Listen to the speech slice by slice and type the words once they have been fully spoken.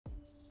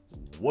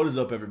What is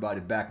up, everybody?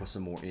 Back with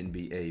some more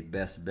NBA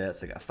best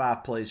bets. I got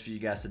 5 plays for you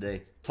guys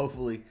today.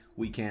 Hopefully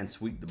we can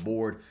sweep the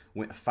board.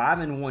 Went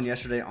 5-1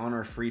 yesterday on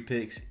our free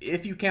picks,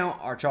 if you count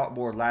our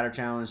chalkboard ladder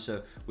challenge.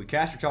 So we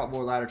cashed our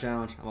chalkboard ladder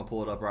challenge. I'm gonna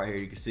pull it up right here.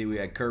 You can see we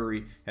had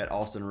Curry, had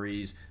Austin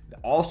Reeves. The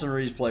Austin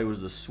Reeves play was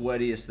the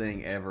sweatiest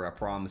thing ever, I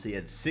promise. He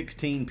had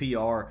 16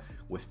 PR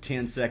with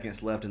 10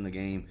 seconds left in the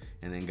game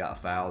and then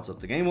got fouled. So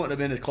if the game wouldn't have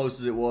been as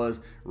close as it was,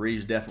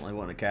 Reeves definitely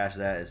wouldn't have cashed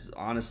that. It's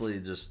honestly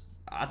just,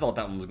 I thought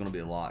that one was going to be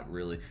a lock,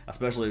 really.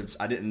 Especially if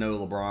I didn't know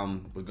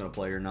LeBron was going to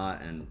play or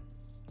not, and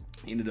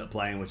he ended up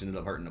playing, which ended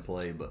up hurting the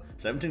play. But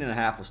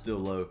 17.5 was still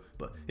low.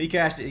 But he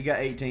cashed it. He got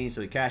 18,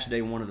 so he cashed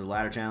day 1 of the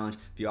ladder challenge.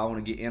 If y'all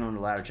want to get in on the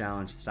ladder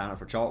challenge, sign up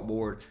for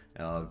Chalkboard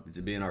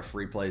to be in our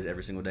free plays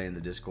every single day in the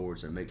Discord.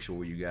 So make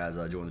sure you guys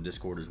join the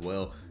Discord as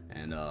well,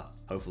 and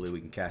hopefully we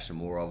can cash some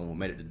more of them. We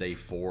made it to day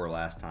 4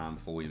 last time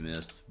before we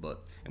missed,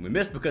 and we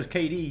missed because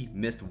KD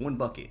missed 1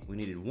 bucket. We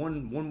needed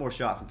one more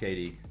shot from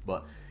KD.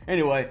 But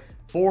anyway,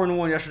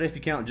 4-1 yesterday if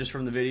you count just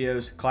from the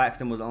videos.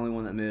 Claxton was the only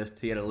one that missed.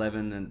 He had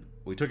 11, and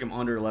we took him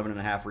under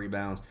 11.5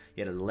 rebounds.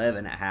 He had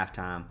 11 at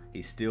halftime.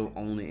 He still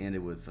only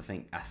ended with,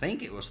 I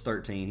think it was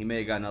 13. He may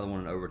have got another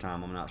one in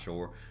overtime. I'm not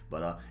sure.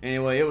 But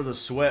anyway, it was a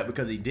sweat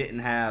because he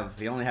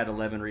only had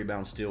 11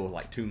 rebounds still with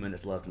like 2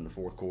 minutes left in the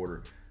 4th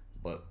quarter.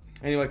 But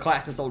anyway,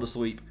 Claxton sold a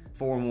sweep.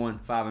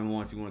 4-1,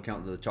 5-1 if you want to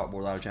count the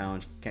chalkboard ladder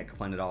challenge. Can't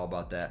complain at all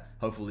about that.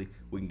 Hopefully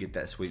we can get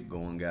that sweep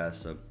going, guys.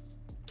 So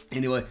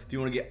anyway, if you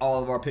want to get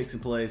all of our picks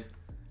and plays,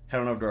 head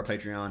on over to our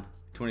Patreon.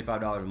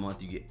 $25 a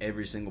month, you get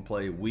every single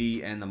play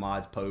we and the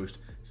mods post.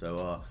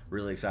 So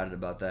really excited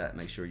about that.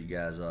 Make sure you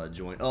guys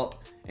join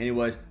up.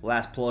 Anyways,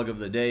 last plug of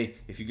the day.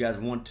 If you guys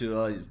want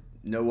to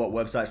know what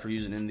websites we're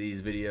using in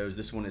these videos,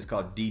 this one is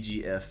called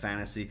DGF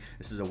Fantasy.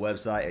 This is a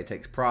website. It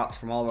takes props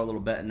from all of our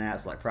little betting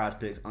apps like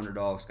Prizepicks,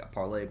 UNDERDOG. It's got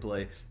Parlay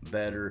Play,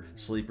 Better,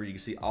 Sleeper. You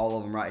can see all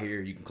of them right here.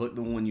 You can click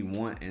the one you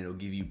want and it'll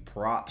give you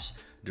props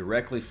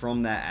directly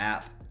from that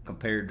app,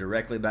 compared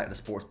directly back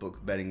to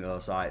sportsbook betting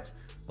sites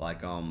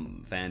like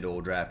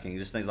FanDuel, DraftKings,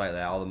 just things like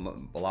that.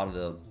 A lot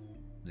of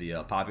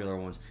the popular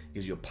ones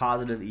gives you a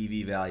positive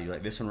EV value,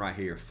 like this one right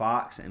here,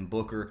 Fox and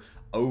Booker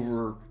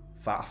over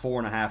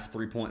 4.5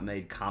 3-point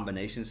made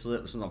combination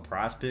slip. This one's on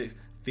Prizepicks,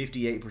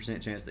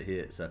 58% chance to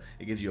hit. So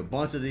it gives you a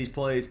bunch of these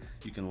plays.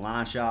 You can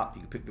line shop,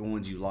 you can pick the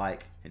ones you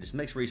like. It just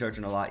makes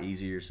researching a lot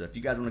easier. So if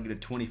you guys want to get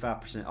a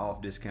 25%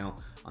 off discount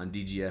on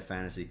DGF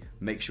Fantasy,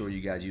 make sure you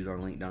guys use our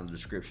link down in the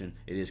description.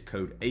 It is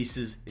code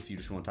ACES if you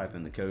just want to type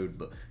in the code,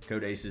 but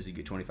code ACES, you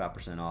get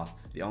 25% off.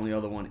 The only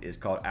other one is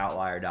called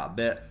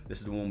OUTLIER.bet. This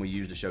is the one we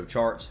use to show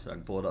charts. So I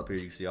can pull it up here.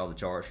 You can see all the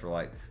charts for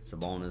like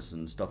Sabonis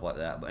and stuff like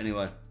that. But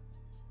anyway,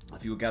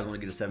 if you guys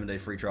want to get a 7-day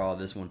free trial of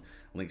this one,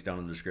 links down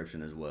in the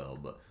description as well.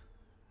 But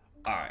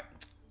all right,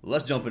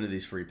 let's jump into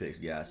these free picks,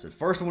 guys. So the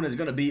first one is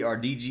going to be our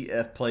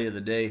DGF play of the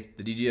day.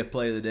 The DGF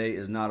play of the day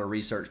is not a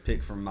research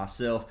pick from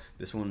myself.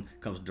 This one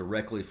comes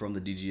directly from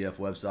the DGF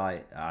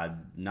website.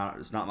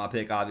 It's not my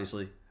pick,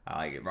 obviously. I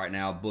like it right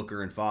now,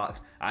 Booker and Fox.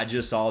 I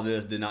just saw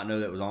this, did not know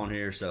that was on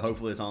here, so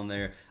hopefully it's on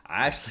there.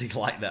 I actually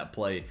like that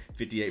play,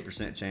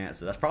 58% chance.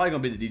 So that's probably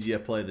going to be the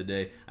DGF play of the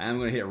day. I am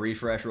going to hit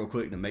refresh real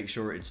quick to make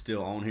sure it's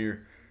still on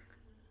here.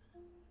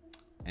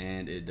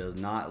 And it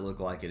does not look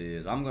like it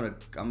is. I'm gonna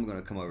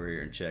come over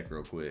here and check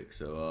real quick.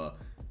 So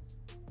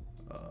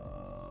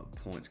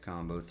points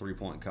combo,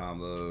 3-point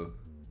combo,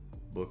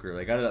 Booker,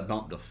 they got it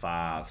bumped to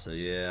 5. So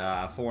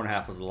yeah,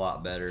 4.5 was a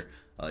lot better.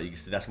 You can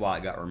see that's why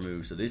it got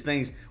removed. So these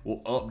things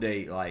will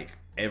update like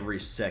every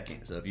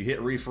second. So if you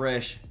hit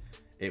refresh,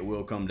 it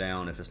will come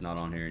down if it's not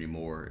on here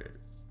anymore,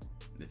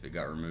 if it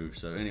got removed.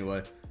 So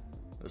anyway,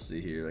 let's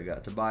see here. They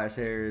got Tobias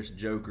Harris,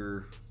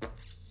 Joker.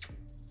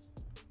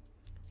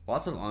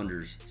 Lots of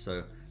unders.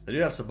 So they do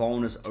have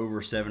Sabonis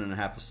over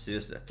 7.5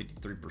 assists at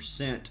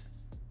 53%.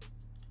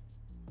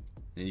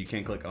 And you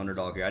can click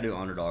Underdog here. I do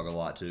Underdog a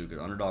lot too,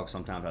 because Underdog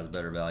sometimes has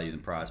better value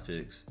than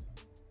Prizepicks.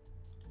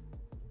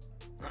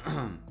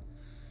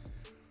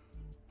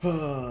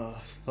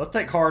 Let's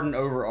take Harden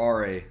over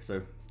RA.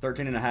 So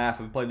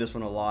 13.5. We played this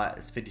one a lot.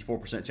 It's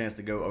 54% chance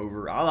to go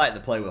over. I like to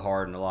play with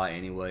Harden a lot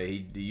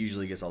anyway. He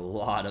usually gets a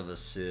lot of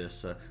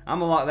assists. So I'm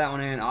going to lock that one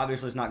in.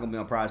 Obviously, it's not going to be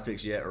on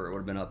Prizepicks yet, or it would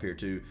have been up here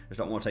too. Just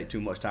don't want to take too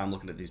much time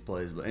looking at these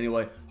plays. But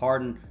anyway,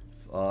 Harden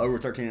over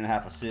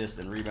 13.5 assists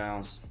and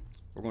rebounds.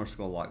 We're just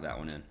going to lock that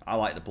one in. I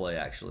like the play,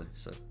 actually.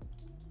 So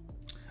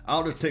I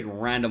don't just pick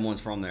random ones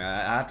from there.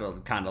 I have to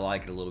kind of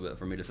like it a little bit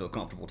for me to feel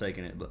comfortable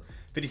taking it. But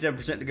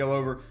 57% to go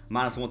over,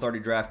 minus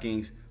 130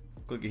 DraftKings.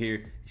 Click it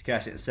here. He's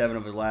cashed it in 7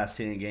 of his last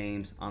 10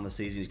 games on the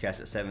season. He's cashed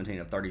it 17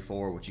 of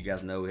 34, which you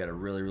guys know we had a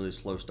really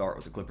slow start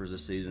with the Clippers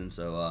this season.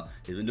 So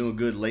he's been doing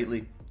good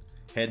lately.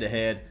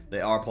 Head-to-head,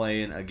 they are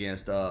playing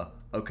against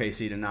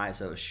OKC tonight,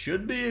 so it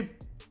should be a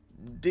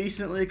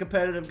decently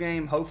competitive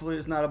game. Hopefully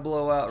it's not a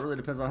blowout. It really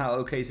depends on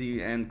how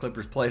OKC and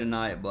Clippers play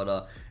tonight.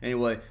 But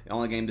anyway, the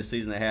only game this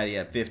season they had, he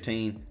had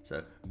 15.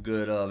 So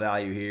good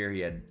value here. He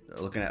had,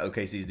 looking at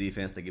OKC's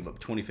defense, they give up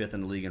 25th in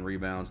the league in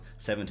rebounds,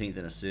 17th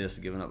in assists,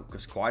 giving up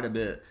quite a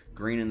bit.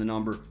 Green in the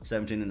number,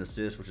 17 in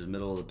assists, which is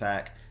middle of the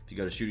pack. If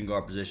you go to shooting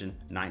guard position,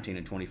 19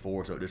 and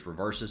 24, so it just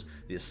reverses.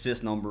 The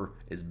assist number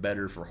is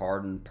better for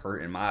Harden,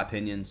 in my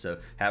opinion. So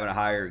having a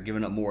higher,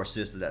 giving up more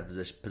assists to that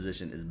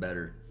position is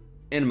better,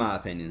 in my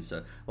opinion.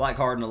 So like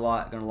Harden a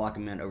lot. Going to lock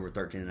him in over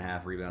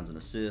 13.5 rebounds and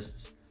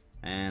assists.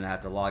 And I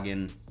have to log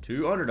in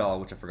to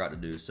Underdog, which I forgot to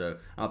do. So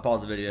I'll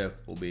pause the video.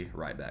 We'll be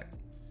right back.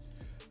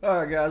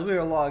 All right, guys, we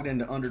are logged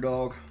into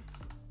Underdog.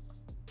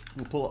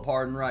 We'll pull up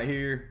Harden right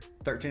here.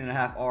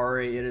 13.5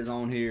 RA, it is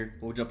on here.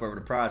 We'll jump over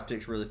to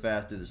Prizepicks really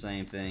fast, do the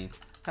same thing.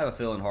 I have a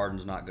feeling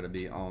Harden's not going to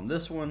be on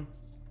this one.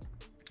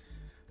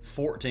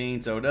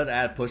 14, so it does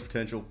add push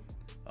potential.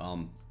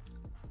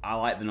 I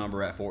like the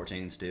number at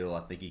 14 still.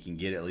 I think he can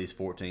get at least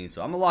 14.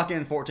 So I'm going to lock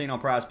in 14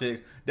 on Prizepicks.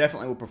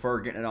 Definitely would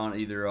prefer getting it on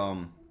either,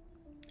 you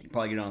can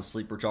probably get it on a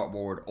sleeper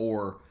chalkboard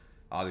or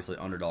obviously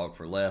Underdog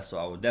for less. So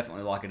I would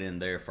definitely lock it in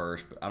there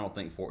first, but I don't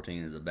think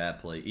 14 is a bad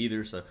play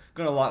either. So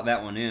going to lock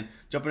that one in.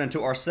 Jumping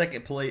into our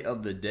second play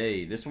of the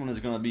day. This one is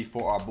going to be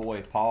for our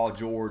boy Paul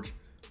George.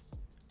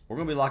 We're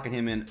going to be locking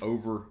him in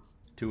over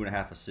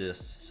 2.5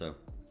 assists. So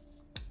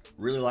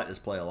really like this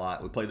play a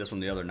lot. We played this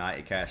one the other night.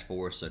 It cashed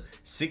for us. So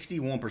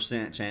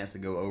 61% chance to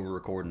go over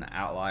according to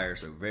OUTLIER.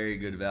 So very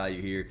good value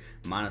here.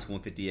 Minus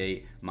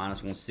 158, minus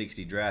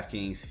 160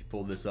 DraftKings. If you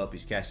pull this up,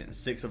 he's cashed it in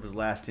 6 of his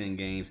last 10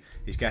 games.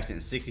 He's cashed it in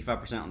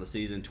 65% on the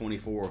season,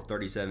 24 of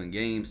 37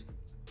 games.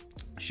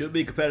 Should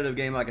be a competitive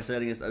game, like I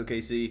said, against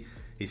OKC.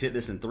 He's hit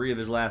this in 3 of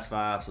his last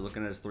 5. So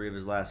looking at his 3 of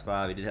his last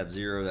 5, he did have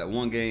 0 that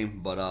one game,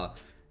 but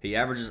he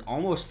averages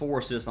almost 4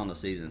 assists on the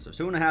season. So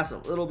 2.5 is a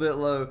little bit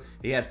low.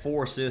 He had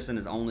 4 assists in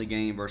his only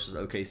game versus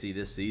OKC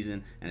this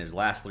season. And his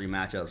last 3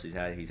 matchups,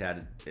 he's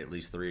had at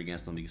least 3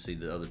 against them. You can see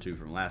the other 2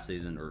 from last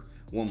season, or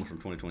 1 was from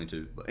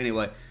 2022. But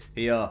anyway,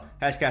 he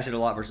has cashed it a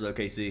lot versus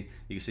OKC.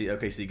 You can see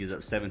OKC gives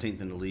up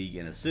 17th in the league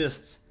in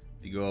assists.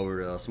 If you go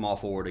over to small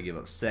forward, they give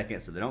up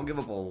 2nd. So they don't give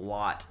up a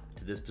lot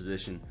to this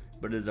position.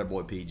 But it is our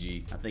boy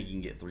PG. I think he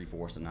can get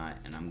 3-4 tonight,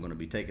 and I'm going to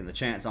be taking the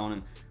chance on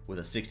him with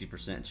a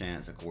 60%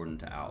 chance according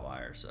to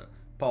OUTLIER. So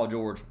Paul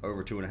George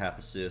over 2.5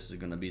 assists is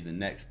going to be the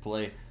next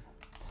play.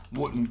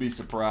 Wouldn't be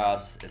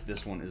surprised if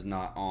this one is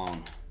not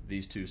on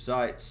these 2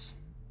 sites.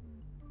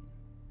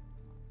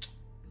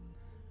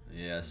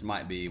 Yeah, this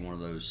might be one of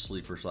those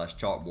sleeper /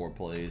 chalkboard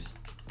plays.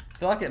 I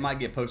feel like it might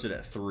get posted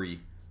at 3.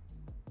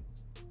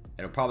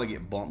 It'll probably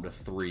get bumped to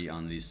 3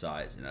 on these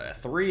sites. You know,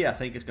 at 3, I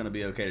think it's going to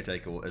be okay to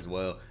take as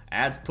well.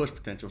 Adds push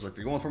potential. So if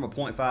you're going from a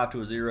 0.5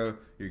 to a 0,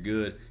 you're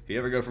good. If you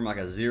ever go from like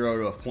a 0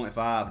 to a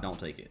 0.5, don't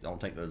take it. Don't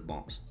take those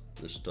bumps.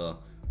 Just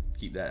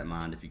keep that in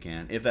mind if you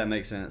can, if that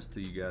makes sense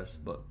to you guys.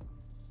 But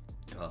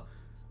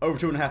over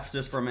 2.5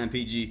 assists for a man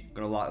PG.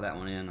 Gonna lock that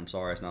one in. I'm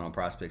sorry it's not on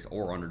Prizepicks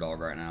or Underdog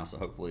right now, so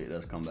hopefully it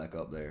does come back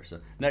up there. So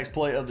next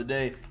play of the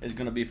day is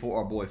gonna be for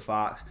our boy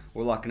Fox.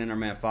 We're locking in our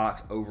man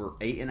Fox over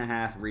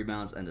 8.5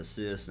 rebounds and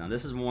assists. Now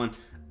this is one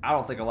I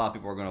don't think a lot of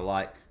people are gonna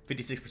like.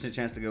 56%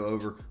 chance to go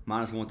over,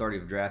 minus 130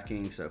 of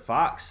DraftKings. So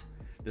Fox,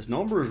 this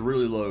number is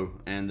really low,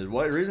 and the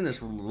reason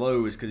it's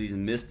low is because he's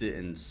missed it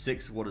in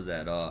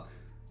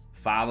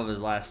 5 of his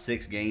last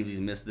 6 games.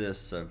 He's missed this.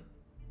 So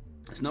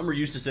this number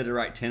used to sit at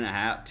right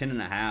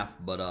 10.5,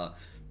 but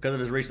because of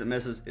his recent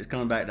misses, it's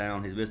coming back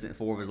down. He's missed it in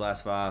 4 of his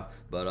last 5,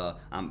 but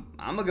I'm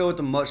gonna go with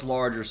the much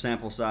larger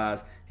sample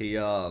size. He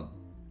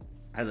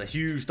has a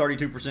huge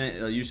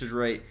 32% usage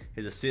rate.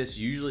 His assists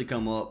usually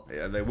come up.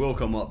 They will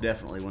come up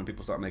definitely when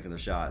people start making their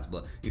shots.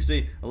 But you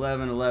see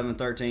 11, 11,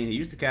 13. He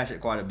used to cash it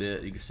quite a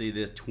bit. You can see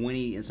this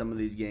 20 in some of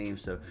these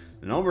games. So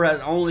the number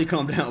has only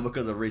come down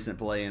because of recent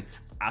playing.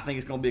 I think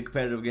it's going to be a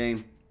competitive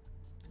game.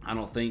 I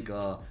don't think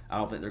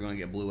they're going to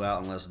get blew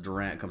out unless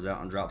Durant comes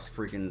out and drops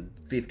freaking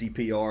 50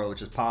 PR,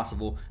 which is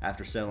possible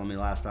after selling me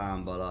last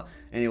time. But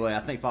anyway, I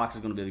think Fox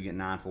is going to be able to get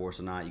 9 for us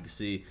tonight. You can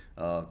see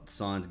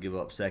Suns give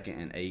up 2nd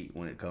and 8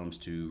 when it comes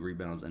to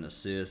rebounds and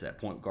assists. At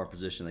point guard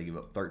position, they give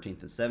up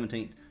 13th and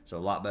 17th, so a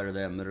lot better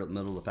there,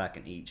 middle of the pack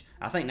in each.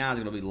 I think 9 is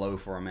going to be low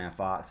for our man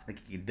Fox. I think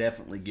he can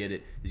definitely get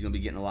it. He's going to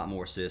be getting a lot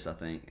more assists, I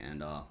think,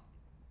 and I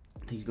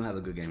think he's going to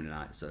have a good game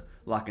tonight. So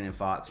locking in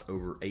Fox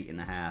over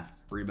 8.5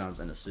 rebounds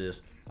and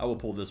assists. I will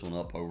pull this one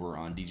up over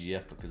on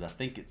DGF because I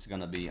think it's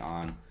going to be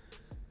on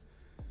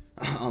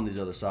these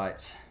other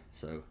sites.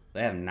 So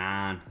they have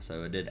 9,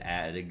 so it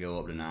did go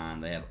up to 9.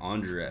 They have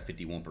under at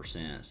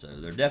 51%, so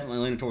they're definitely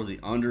leaning towards the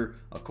under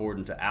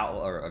according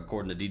to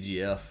according to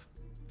DGF.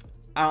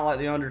 I don't like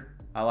the under.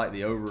 I like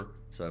the over,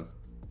 so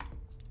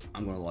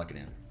I'm going to lock it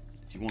in.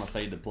 If you want to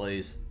fade the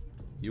plays,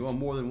 you are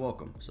more than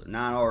welcome. So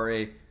 9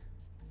 RA.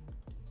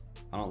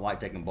 I don't like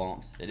taking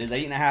bumps. It is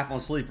 8.5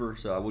 on sleeper,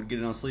 so I would get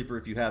it on sleeper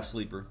if you have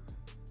sleeper.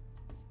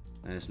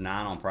 And it's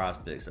 9 on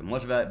Prizepicks. So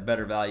much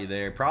better value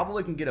there.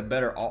 Probably can get a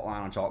better alt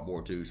line on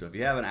chalkboard too. So if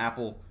you have an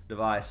Apple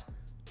device,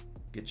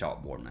 get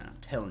chalkboard, man. I'm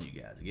telling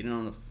you guys, get in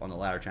on the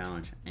ladder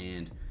challenge,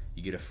 and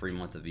you get a free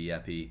month of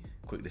VIP.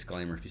 Quick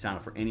disclaimer: if you sign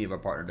up for any of our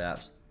partnered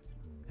apps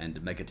and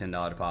to make a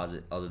 $10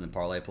 deposit, other than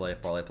Parlay Play is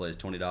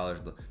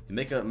 $20. But you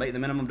make the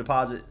minimum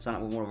deposit, sign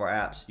up with one of our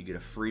apps, you get a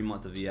free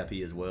month of VIP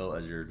as well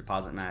as your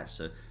deposit match.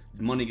 So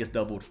money gets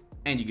doubled,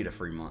 and you get a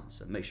free month.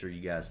 So make sure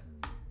you guys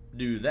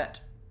do that.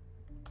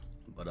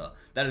 But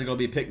that is going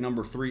to be pick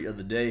number 3 of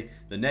the day.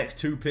 The next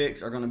 2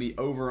 picks are going to be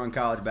over on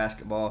college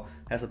basketball.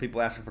 Had some people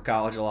asking for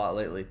college a lot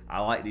lately.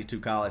 I like these 2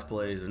 college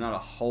plays. There's not a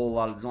whole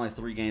lot. There's only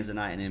 3 games a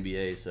night in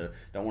NBA, so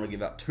don't want to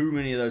give out too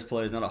many of those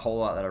plays. Not a whole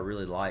lot that I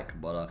really like.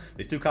 But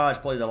these 2 college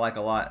plays I like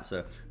a lot.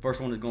 So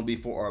first one is going to be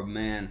for our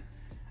man.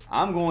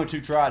 I'm going to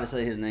try to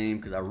say his name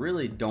because I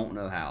really don't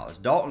know how. It's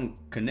Dalton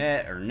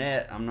Connett or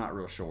Net. I'm not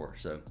real sure.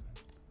 So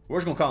we're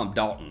just going to call him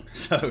Dalton.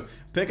 So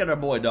picking our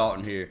boy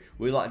Dalton here.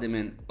 We locked him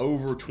in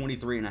over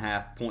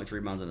 23.5 points,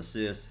 rebounds, and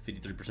assists.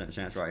 53%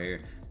 chance right here.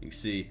 You can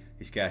see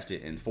he's cashed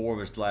it in 4 of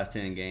his last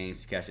 10 games.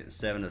 He's cashed it in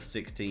 7 of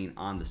 16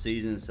 on the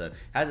season. So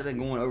hasn't been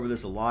going over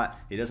this a lot.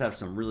 He does have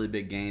some really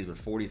big games with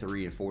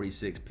 43 and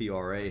 46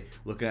 PRA.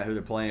 Looking at who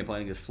they're playing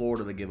against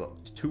Florida, they give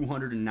up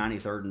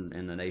 293rd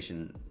in the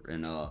nation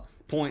in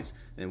points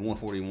and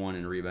 141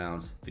 in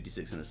rebounds,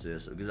 56 in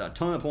assists. So it gives out a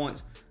ton of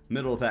points,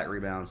 middle of the pack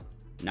rebounds,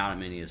 not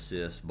many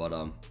assists. But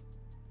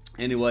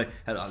anyway,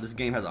 this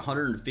game has a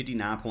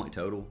 159-point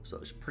total, so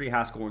it's a pretty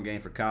high scoring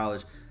game for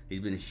college. He's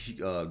been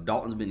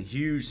Dalton's been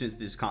huge since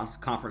this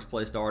conference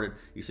play started.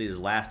 You see his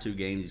last 2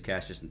 games, he's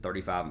cashed just in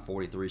 35 and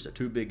 43, so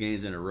 2 big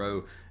games in a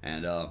row,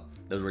 and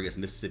those were against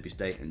Mississippi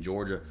State and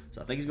Georgia.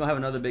 So I think he's gonna have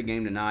another big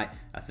game tonight.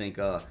 I think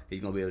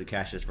he's gonna be able to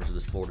cash this versus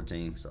this Florida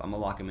team. So I'm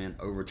gonna lock him in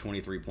over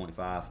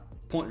 23.5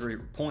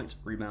 points,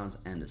 rebounds,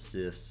 and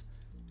assists.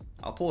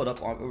 I'll pull it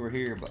up over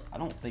here, but I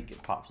don't think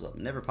it pops up.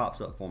 It never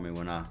pops up for me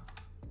when I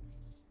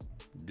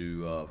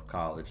do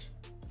college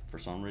for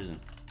some reason.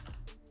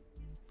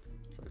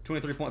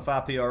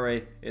 23.5 PRA,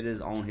 it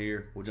is on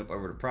here. We'll jump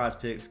over to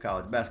Prizepicks,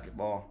 college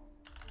basketball.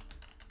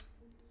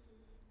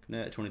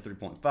 Connect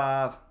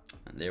 23.5,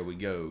 and there we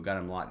go. Got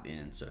him locked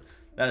in. So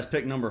that is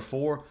pick number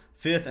 4.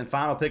 5th and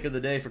final pick of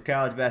the day for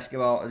college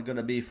basketball is going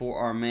to be for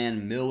our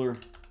man Miller.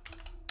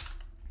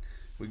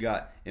 We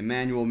got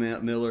Emmanuel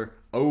Miller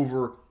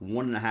over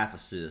 1.5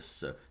 assists.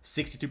 So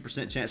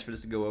 62% chance for this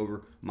to go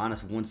over,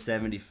 minus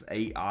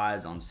 178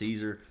 odds on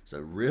Caesar. So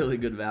really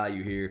good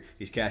value here.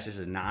 He's cashed this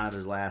in 9 of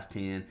his last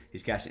 10.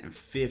 He's cashed it in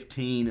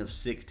 15 of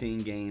 16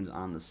 games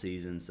on the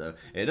season. So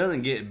it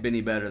doesn't get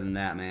any better than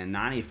that, man.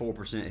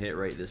 94% hit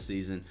rate this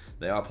season.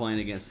 They are playing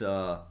against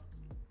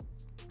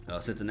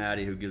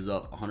Cincinnati, who gives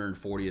up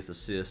 140th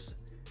assists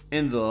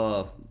in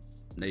the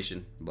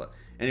nation. But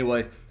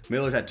anyway,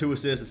 Miller's had 2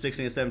 assists in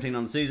 16 and 17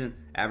 on the season,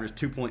 averaged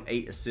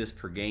 2.8 assists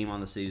per game on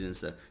the season.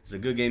 So it's a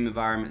good game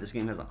environment. This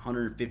game has a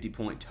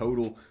 150-point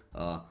total.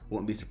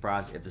 Wouldn't be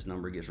surprised if this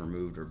number gets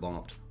removed or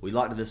bumped. We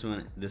locked this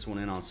one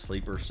in on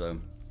sleeper, so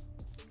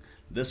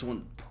this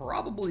one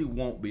probably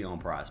won't be on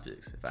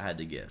Prizepicks if I had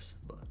to guess.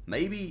 But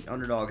maybe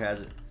Underdog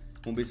has it.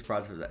 Won't be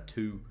surprised if it's at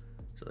 2.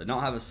 So they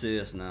don't have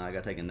assists. No, I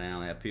got taken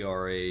down. They have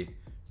PRA,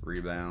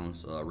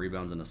 rebounds,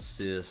 rebounds and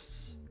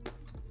assists.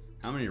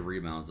 How many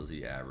rebounds does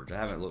he average? I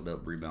haven't looked up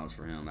rebounds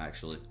for him,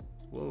 actually.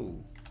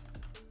 Whoa.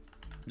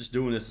 I'm just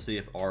doing this to see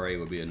if RA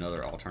would be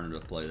another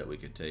alternative play that we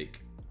could take.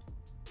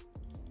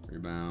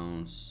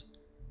 Rebounds.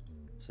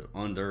 So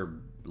under.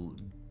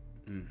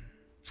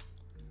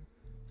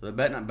 So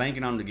they're not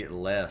banking on him to get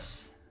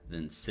less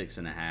than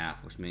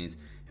 6.5, which means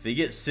if he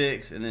gets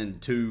 6 and then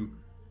 2,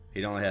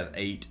 he'd only have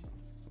 8,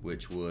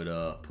 which would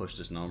push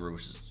this number,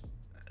 which is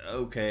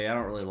okay. I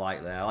don't really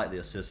like that. I like the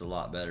assists a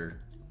lot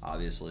better,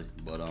 obviously.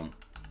 But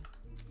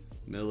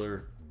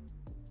Miller,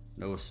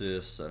 no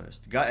assists. So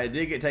it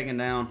did get taken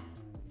down,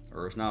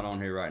 or it's not on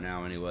here right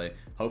now anyway.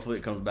 Hopefully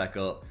it comes back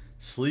up.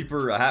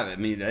 Sleeper, I haven't. I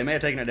mean, they may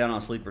have taken it down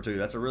on sleeper too.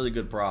 That's a really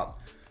good prop.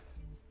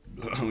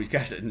 We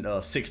cashed it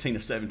in 16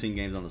 of 17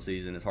 games on the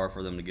season. It's hard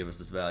for them to give us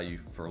this value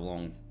for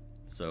long.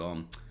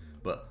 So,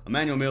 but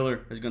Emmanuel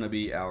Miller is going to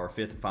be our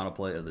 5th and final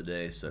play of the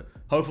day. So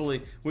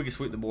hopefully we can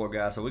sweep the board,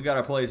 guys. So we got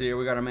our plays here.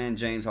 We got our man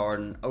James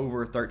Harden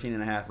over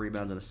 13.5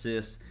 rebounds and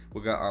assists.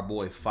 We got our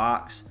boy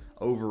Fox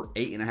over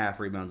 8.5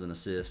 rebounds and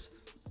assists.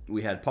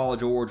 We had Paul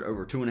George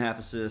over 2.5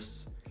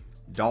 assists.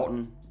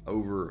 Dalton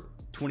over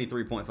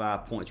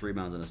 23.5 points,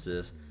 rebounds, and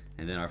assists.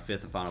 And then our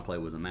 5th and final play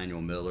was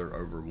Emmanuel Miller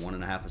over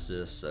 1.5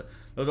 assists. So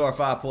those are our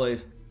 5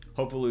 plays.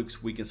 Hopefully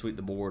we can sweep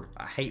the board.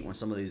 I hate when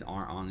some of these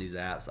aren't on these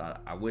apps.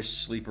 I wish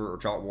Sleeper or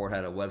Chalkboard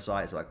had a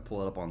website so I could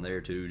pull it up on there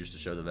too, just to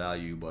show the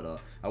value.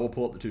 But I will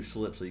pull up the 2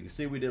 slips so you can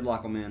see we did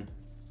lock them in.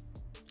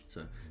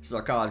 So this is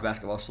our college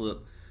basketball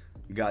slip.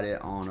 We got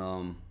it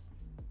on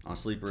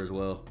Sleeper as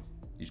well.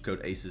 Use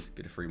code ACES,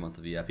 get a free month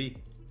of VIP.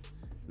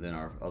 Then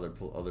our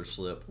other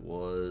slip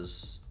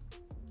was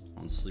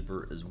on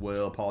Sleeper as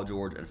well. Paul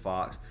George and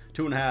Fox,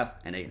 2.5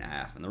 and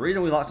 8.5. And the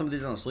reason we lock some of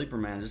these on Sleeper,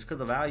 man, is just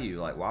because of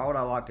value. Like, why would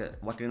I lock it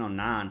in on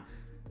 9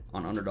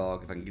 on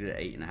Underdog if I can get it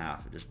at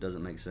 8.5? It just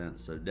doesn't make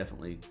sense. So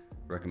definitely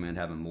recommend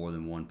having more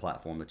than one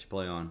platform that you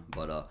play on.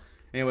 But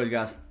anyways,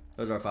 guys,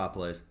 those are our 5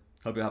 plays.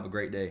 Hope you have a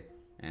great day,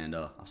 and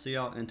I'll see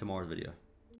y'all in tomorrow's video.